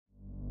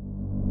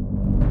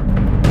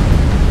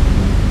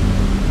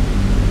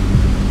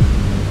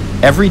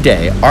Every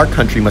day, our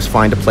country must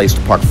find a place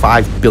to park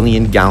 5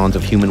 billion gallons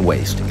of human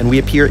waste, and we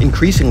appear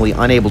increasingly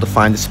unable to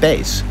find the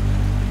space.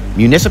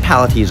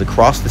 Municipalities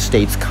across the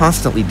states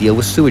constantly deal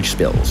with sewage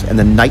spills, and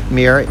the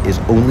nightmare is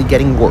only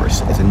getting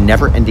worse as a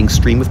never-ending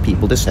stream of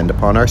people descend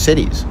upon our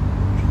cities.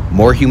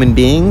 More human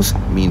beings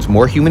means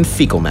more human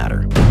fecal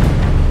matter.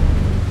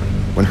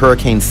 When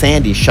Hurricane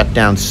Sandy shut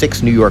down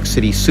 6 New York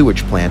City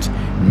sewage plants,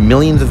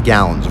 millions of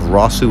gallons of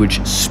raw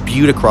sewage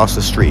spewed across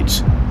the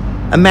streets.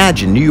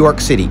 Imagine New York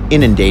City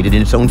inundated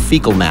in its own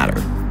fecal matter.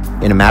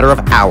 In a matter of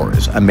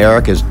hours,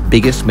 America's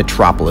biggest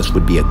metropolis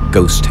would be a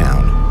ghost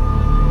town.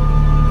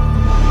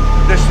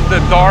 This is the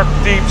dark,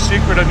 deep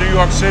secret of New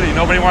York City.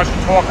 Nobody wants to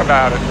talk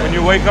about it. When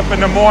you wake up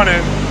in the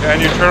morning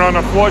and you turn on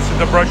the faucet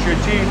to brush your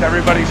teeth,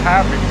 everybody's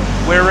happy.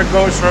 Where it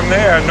goes from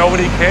there,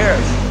 nobody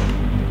cares.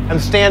 I'm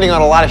standing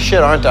on a lot of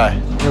shit, aren't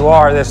I? You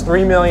are. There's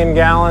 3 million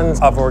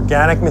gallons of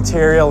organic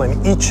material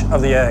in each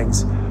of the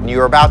eggs.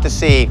 You're about to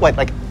see,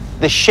 like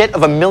the shit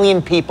of 1 million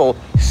people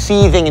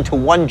seething into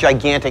one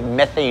gigantic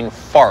methane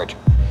fart.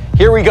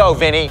 Here we go,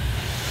 Vinny.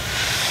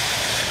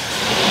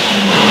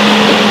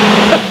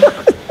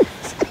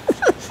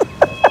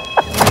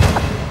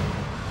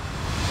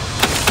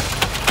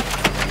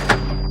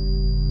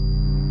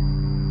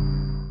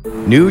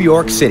 New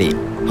York City,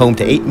 home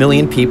to 8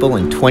 million people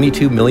and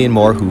 22 million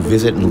more who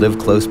visit and live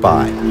close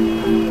by.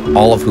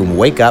 All of whom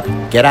wake up,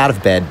 get out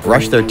of bed,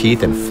 brush their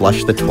teeth, and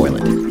flush the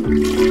toilet.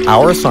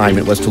 Our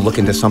assignment was to look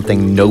into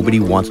something nobody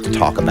wants to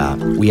talk about.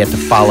 We had to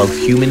follow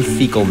human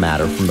fecal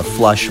matter from the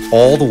flush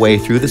all the way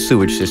through the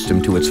sewage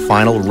system to its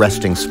final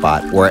resting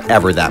spot,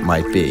 wherever that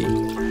might be.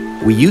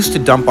 We used to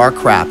dump our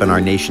crap in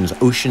our nation's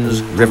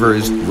oceans,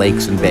 rivers,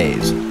 lakes, and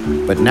bays.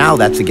 But now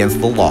that's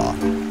against the law.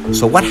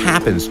 So what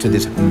happens to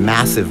this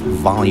massive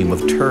volume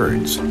of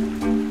turds?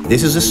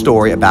 This is a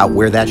story about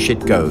where that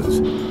shit goes,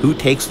 who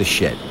takes the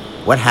shit,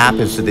 what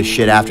happens to the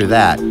shit after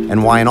that,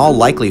 and why in all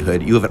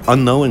likelihood you have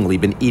unknowingly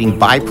been eating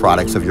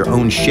byproducts of your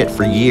own shit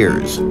for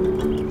years.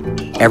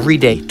 Every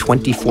day,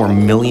 24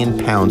 million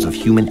pounds of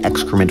human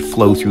excrement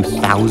flow through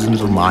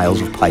thousands of miles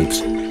of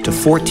pipes to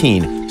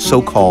 14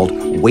 so-called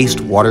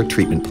wastewater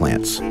treatment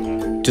plants.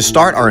 To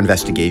start our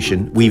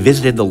investigation, we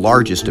visited the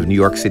largest of New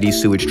York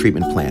City's sewage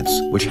treatment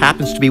plants, which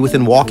happens to be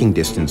within walking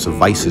distance of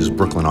Vice's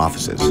Brooklyn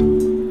offices.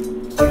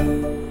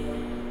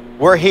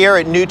 We're here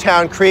at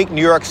Newtown Creek,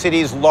 New York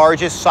City's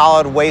largest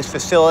solid waste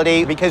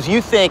facility, because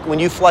you think when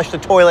you flush the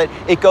toilet,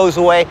 it goes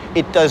away.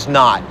 It does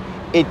not.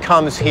 It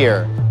comes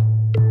here.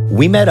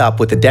 We met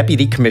up with the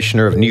Deputy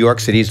Commissioner of New York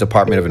City's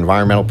Department of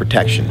Environmental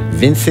Protection,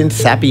 Vincent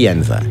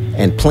Sapienza,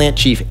 and Plant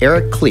Chief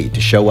Eric Cleet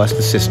to show us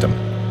the system.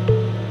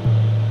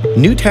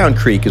 Newtown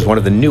Creek is one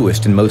of the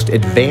newest and most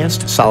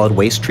advanced solid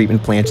waste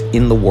treatment plants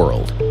in the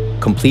world.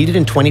 Completed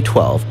in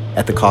 2012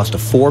 at the cost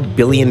of $4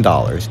 billion,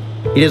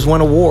 it has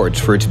won awards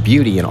for its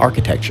beauty and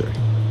architecture.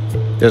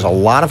 There's a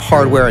lot of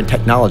hardware and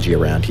technology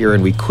around here,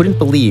 and we couldn't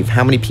believe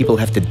how many people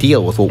have to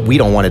deal with what we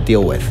don't want to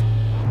deal with.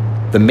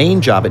 The main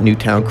job at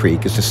Newtown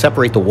Creek is to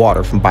separate the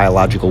water from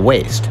biological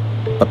waste.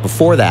 But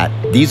before that,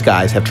 these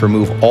guys have to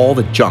remove all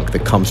the junk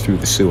that comes through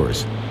the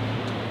sewers.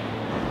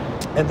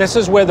 And this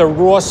is where the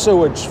raw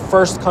sewage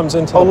first comes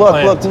into the look,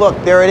 plant.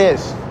 look, there it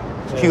is.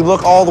 Yeah. If you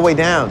look all the way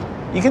down,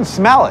 you can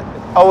smell it.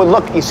 Oh, and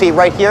look, you see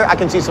right here, I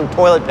can see some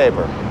toilet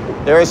paper.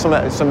 There is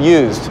some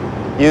used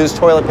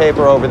toilet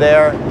paper over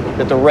there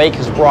that the rake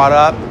has brought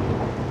up.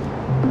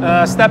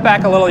 Step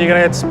back a little, you're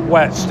gonna get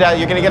wet.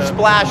 You're gonna get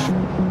splashed.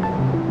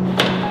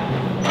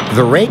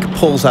 The rake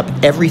pulls up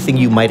everything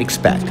you might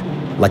expect,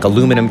 like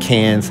aluminum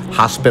cans,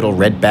 hospital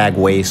red bag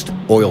waste,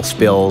 oil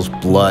spills,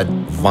 blood,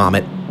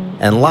 vomit,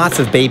 and lots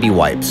of baby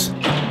wipes.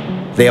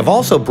 They have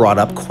also brought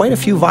up quite a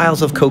few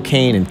vials of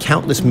cocaine and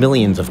countless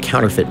millions of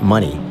counterfeit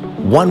money.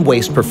 One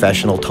waste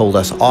professional told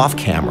us off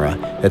camera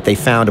that they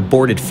found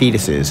aborted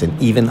fetuses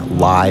and even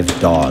live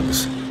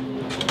dogs.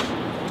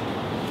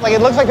 Like,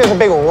 it looks like there's a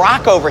big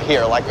rock over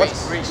here. Like,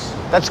 what's grease?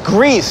 That's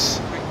grease.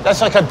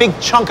 That's like a big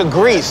chunk of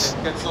grease.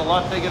 It's a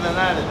lot bigger than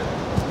that, isn't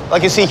it?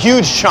 Like, you see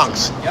huge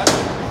chunks. Yep.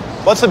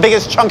 What's the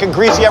biggest chunk of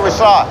grease you ever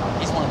saw?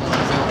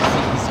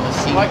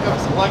 Like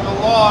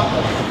a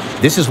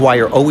log. This is why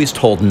you're always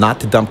told not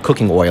to dump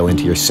cooking oil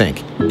into your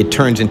sink. It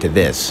turns into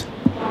this.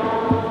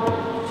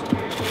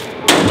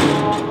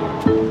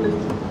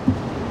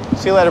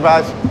 See you later,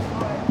 guys.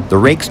 The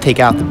rakes take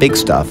out the big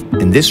stuff,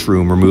 and this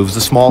room removes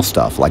the small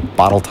stuff like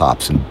bottle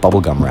tops and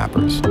bubblegum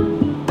wrappers.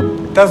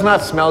 It does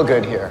not smell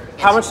good here.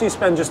 How much do you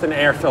spend just in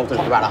air filters?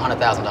 About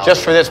 $100,000.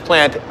 Just for this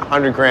plant,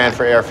 100 grand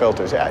for air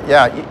filters.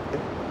 Yeah,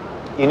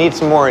 you need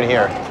some more in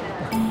here.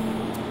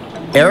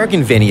 Eric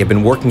and Vinny have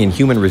been working in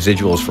human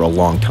residuals for a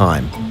long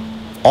time.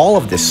 All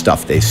of this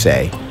stuff, they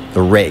say,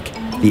 the rake,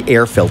 the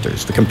air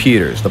filters, the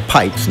computers, the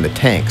pipes, and the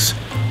tanks,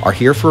 are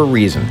here for a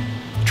reason: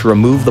 to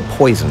remove the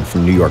poison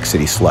from New York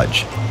City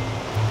sludge.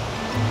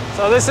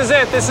 So this is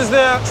it. This is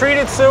the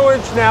treated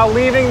sewage now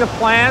leaving the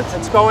plant.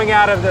 It's going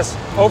out of this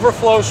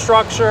overflow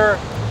structure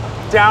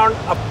down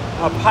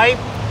a pipe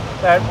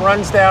that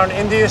runs down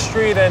India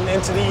Street and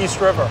into the East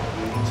River.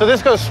 So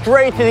this goes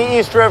straight to the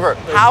East River.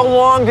 How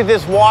long did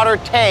this water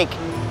take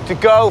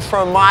to go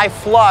from my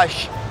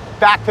flush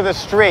back to the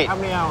street? How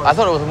many hours? I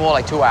thought it was more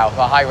like 2 hours,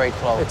 a high rate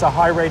flow. It's a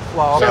high rate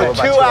flow. So Okay.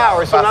 about 2 2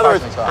 hours. So in About other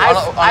words,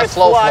 approximately 2 hours. On a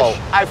slow flow.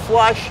 I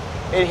flush,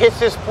 it hits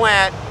this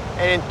plant,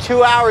 and in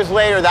 2 hours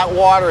later, that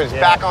water is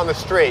back on the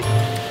street.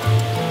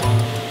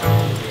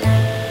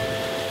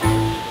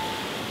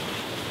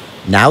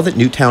 Now that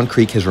Newtown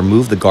Creek has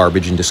removed the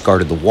garbage and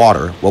discarded the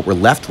water, what we're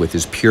left with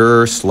is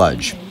pure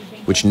sludge,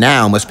 which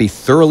now must be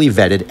thoroughly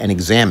vetted and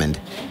examined,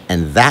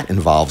 and that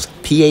involves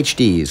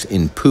PhDs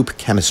in poop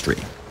chemistry.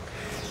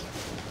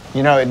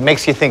 You know, it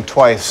makes you think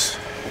twice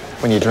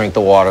when you drink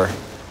the water.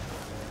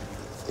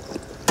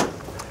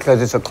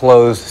 Because it's a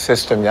closed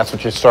system. That's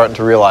what you're starting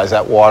to realize.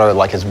 That water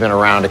like has been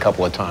around a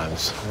couple of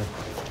times.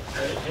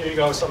 Here you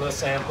go, some of the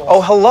samples.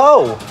 Oh,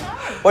 hello.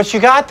 What you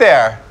got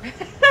there?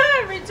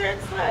 Return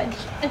sludge.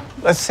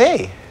 Let's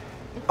see.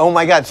 Oh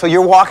my God, so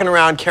you're walking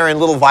around carrying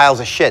little vials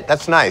of shit.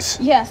 That's nice.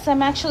 Yes,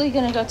 I'm actually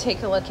gonna go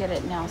take a look at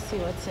it now, see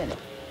what's in it.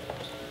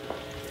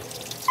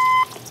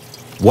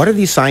 What are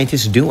these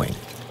scientists doing?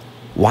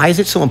 Why is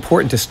it so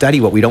important to study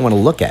what we don't want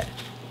to look at?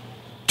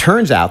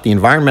 Turns out the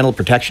Environmental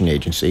Protection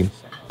Agency,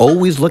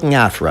 always looking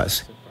out for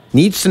us,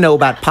 needs to know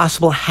about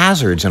possible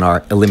hazards in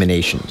our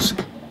eliminations.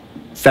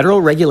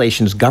 Federal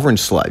regulations govern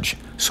sludge,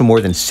 so more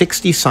than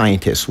 60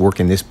 scientists work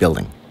in this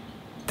building.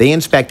 They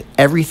inspect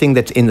everything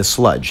that's in the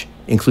sludge,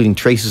 including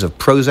traces of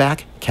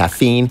Prozac,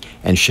 caffeine,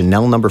 and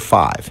Chanel No.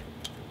 5.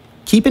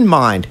 Keep in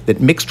mind that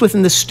mixed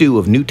within the stew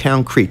of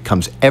Newtown Creek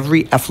comes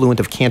every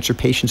effluent of cancer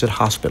patients at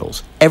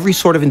hospitals, every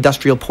sort of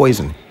industrial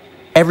poison,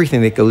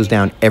 everything that goes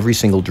down every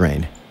single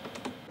drain.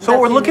 So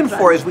what we're looking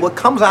for is what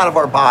comes out of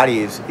our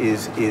bodies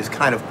is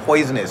kind of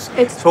poisonous.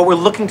 So what we're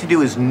looking to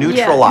do is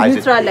neutralize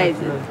it.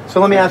 So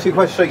let me ask you a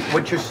question. So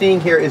what you're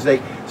seeing here is that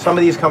some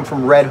of these come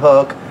from Red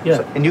Hook,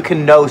 and you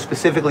can know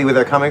specifically where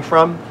they're coming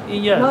from?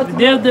 Yeah,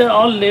 they're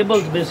all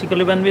labeled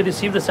basically. When we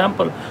receive the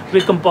sample,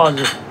 we compose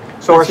it.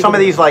 So are some of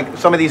these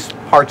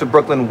parts of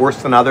Brooklyn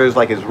worse than others?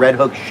 Like is Red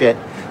Hook shit,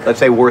 let's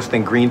say, worse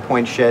than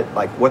Greenpoint shit?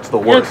 Like what's the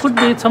worst? Yeah, it could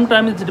be.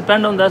 Sometimes it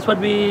depends on. That's what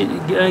we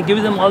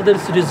give them all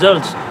these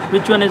results.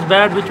 Which one is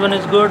bad? Which one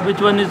is good? Which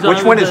one is?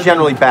 Which one is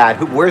generally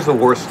bad? Where's the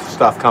worst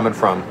stuff coming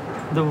from?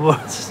 The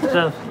worst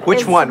stuff.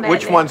 Which one?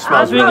 Which one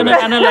smells? We're gonna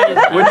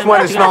analyze. Which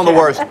one is smelling the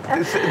worst?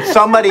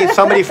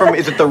 Somebody from,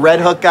 is it the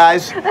Red Hook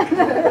guys?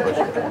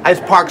 It's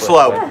Park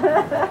Slope.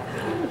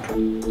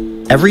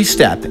 Every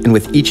step, and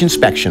with each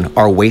inspection,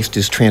 our waste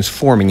is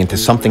transforming into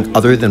something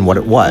other than what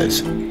it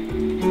was.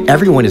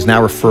 Everyone is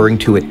now referring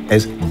to it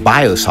as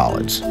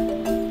biosolids.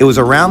 It was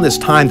around this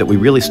time that we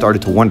really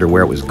started to wonder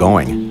where it was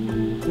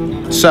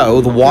going.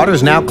 So, the water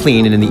is now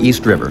clean and in the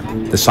East River.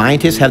 The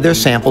scientists have their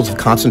samples of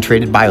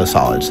concentrated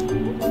biosolids.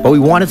 But we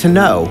wanted to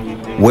know,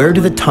 where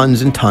do the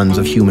tons and tons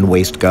of human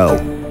waste go?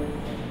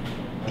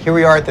 Here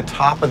we are at the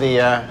top of the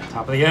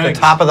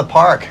top of the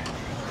park.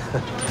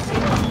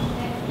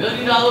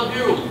 $1 million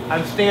view.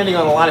 I'm standing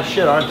on a lot of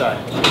shit, aren't I?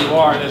 You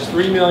are. There's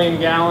 3 million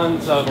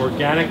gallons of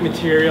organic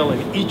material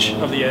in each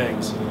of the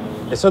eggs.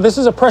 So this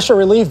is a pressure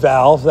relief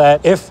valve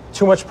that if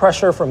too much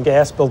pressure from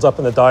gas builds up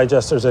in the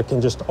digesters, it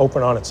can just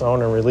open on its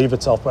own and relieve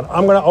itself. But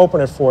I'm going to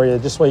open it for you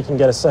just so you can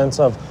get a sense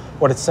of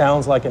what it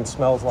sounds like and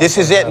smells like. This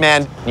is it,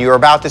 man. You're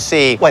about to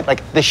see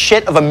like the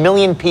shit of 1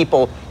 million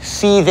people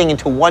seething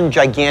into one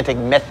gigantic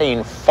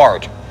methane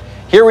fart.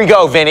 Here we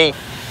go, Vinny.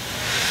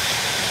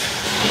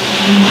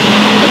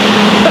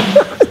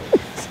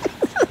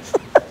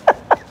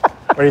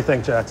 What do you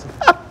think, Jackson?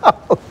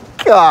 Oh,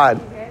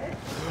 God.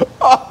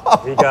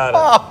 You got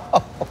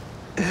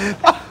it.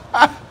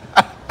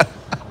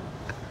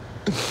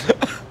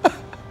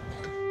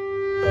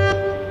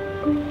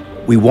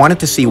 We wanted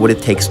to see what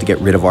it takes to get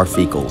rid of our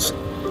fecals,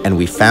 and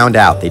we found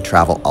out they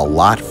travel a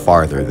lot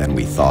farther than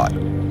we thought.